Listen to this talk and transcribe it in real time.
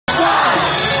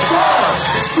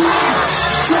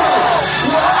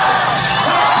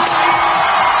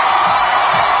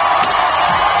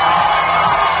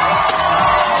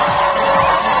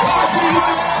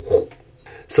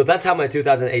So that's how my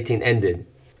 2018 ended.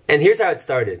 And here's how it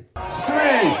started. 3,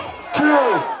 2,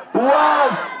 1,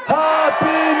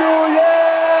 Happy New Year!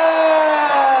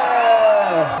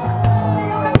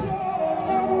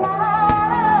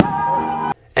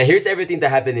 And here's everything that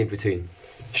happened in between.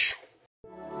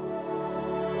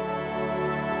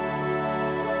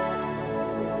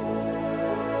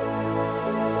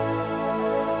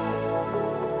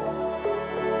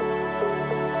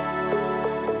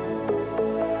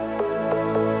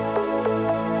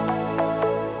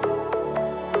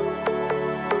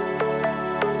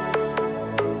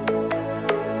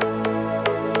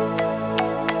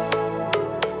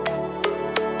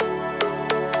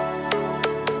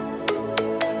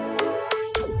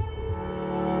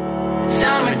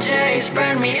 Days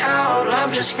burn me out,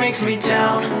 love just brings me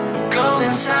down. Go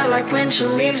inside like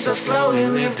windshield leaves that slowly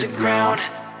leave the ground.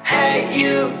 Hey,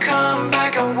 you come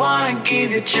back, I wanna give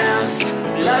you a chance.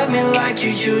 Love me like you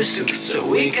used to, so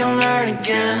we can learn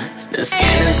again. The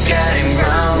skin is getting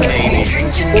brown, maybe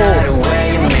drink your night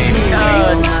away. Maybe you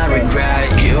will not regret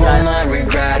it, you will not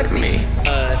regret me.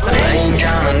 Laying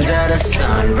down under the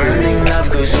sun, burning love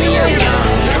cause we are young.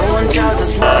 No one tells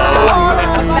us what's the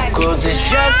wrong, cause it's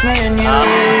just me and you.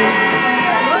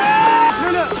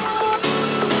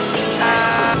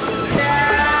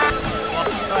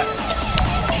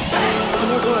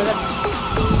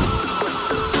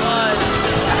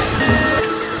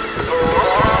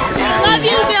 Love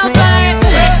you, Gilbert!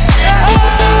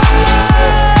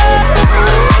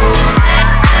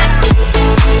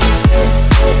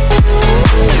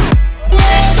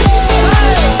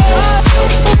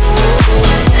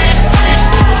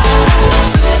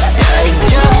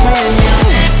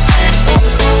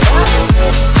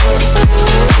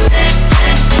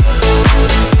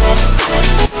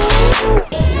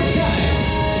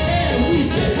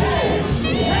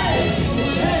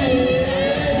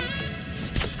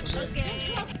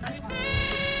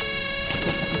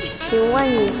请问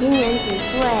你今年几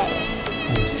岁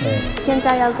？5岁。现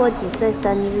在要过几岁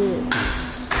生日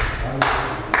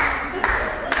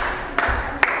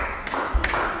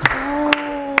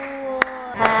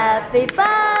？Happy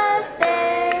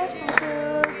birthday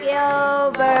to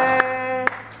Gilbert.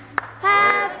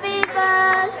 Happy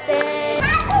birthday.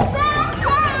 Happy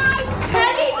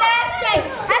birthday.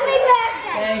 Happy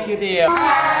birthday. Thank you, dear.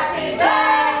 Happy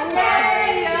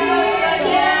birthday to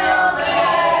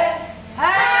Gilbert.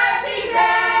 Happy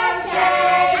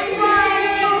birthday to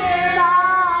you.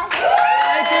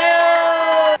 Thank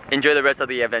you. Enjoy the rest of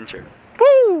the adventure.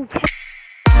 Woo!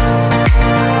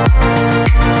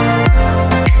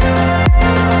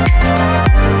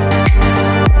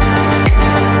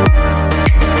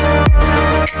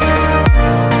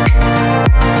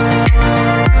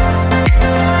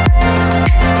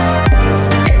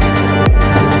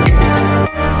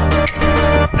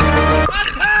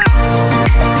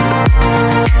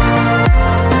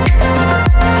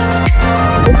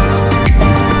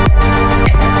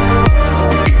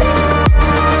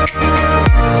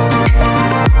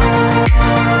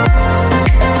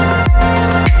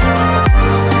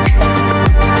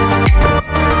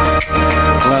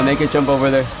 Make it jump over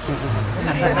there.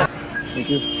 Thank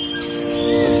you.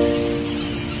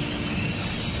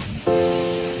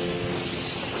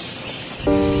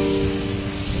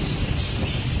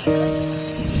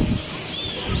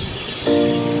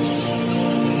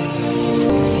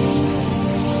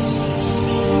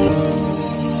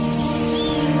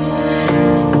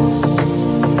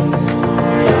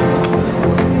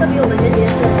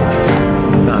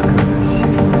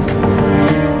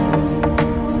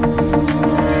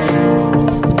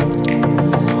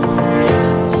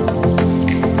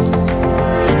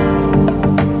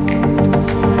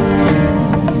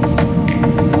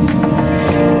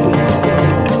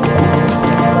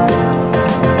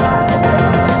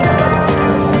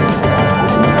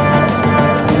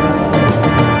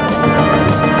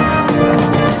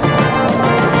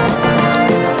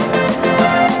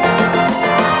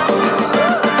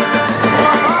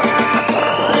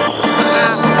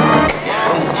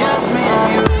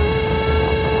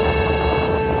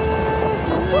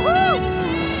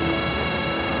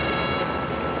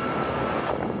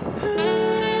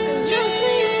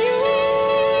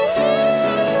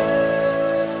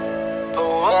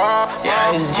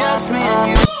 It's just me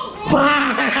and you.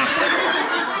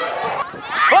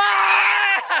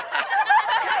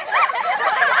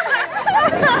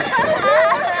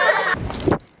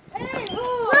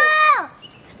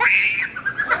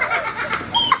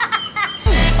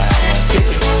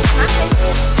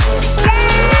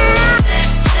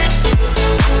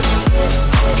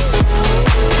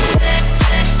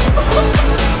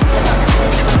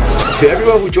 To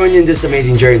everyone who joined in this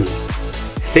amazing journey,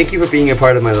 thank you for being a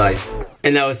part of my life,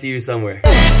 and I will see you somewhere.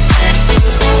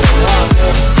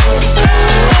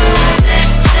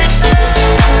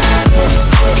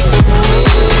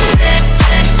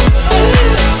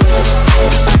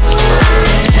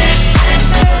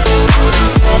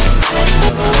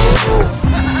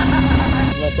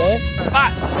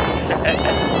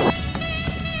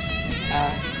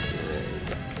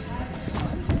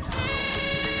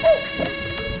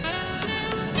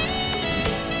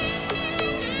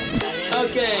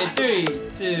 Okay, 3,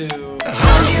 2.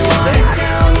 Hold you on the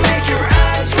ground, make your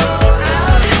eyes roll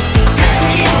out. Kiss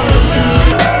me all around,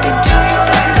 baby, do you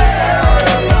like the sound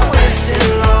of my wasted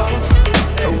love?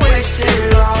 Wasted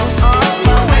love,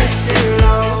 my wasted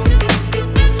love.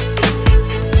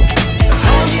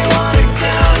 Hold you on the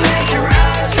ground, make your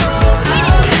eyes roll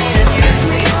out. Kiss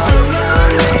me all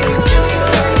around, baby, do you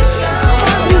like the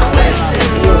sound of my wasted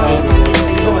love?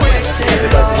 Wasted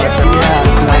love,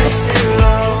 my wasted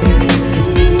love.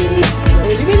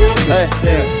 Hey,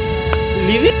 yeah.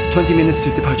 Leaving? 20 minutes to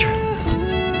departure.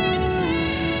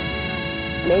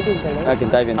 I can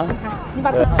dive in. Take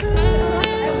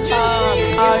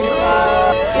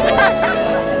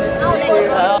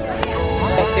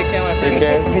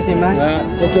care.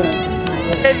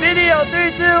 Hey, video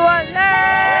 3, 2, 1,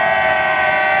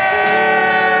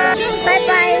 Bye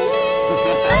bye.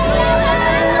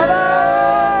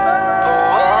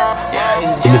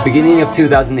 In the beginning of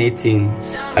 2018,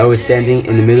 I was standing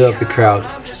in the middle of the crowd,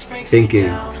 thinking,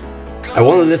 I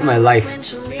want to live my life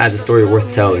as a story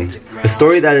worth telling. A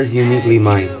story that is uniquely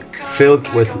mine, filled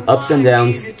with ups and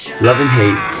downs, love and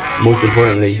hate, most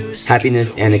importantly,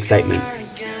 happiness and excitement.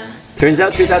 Turns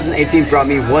out 2018 brought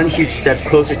me one huge step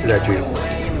closer to that dream.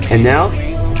 And now,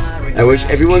 I wish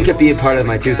everyone could be a part of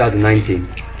my 2019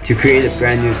 to create a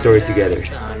brand new story together.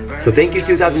 So thank you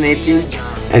 2018,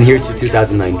 and here's to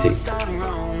 2019.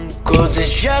 'Cause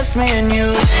it's just me and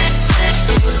you.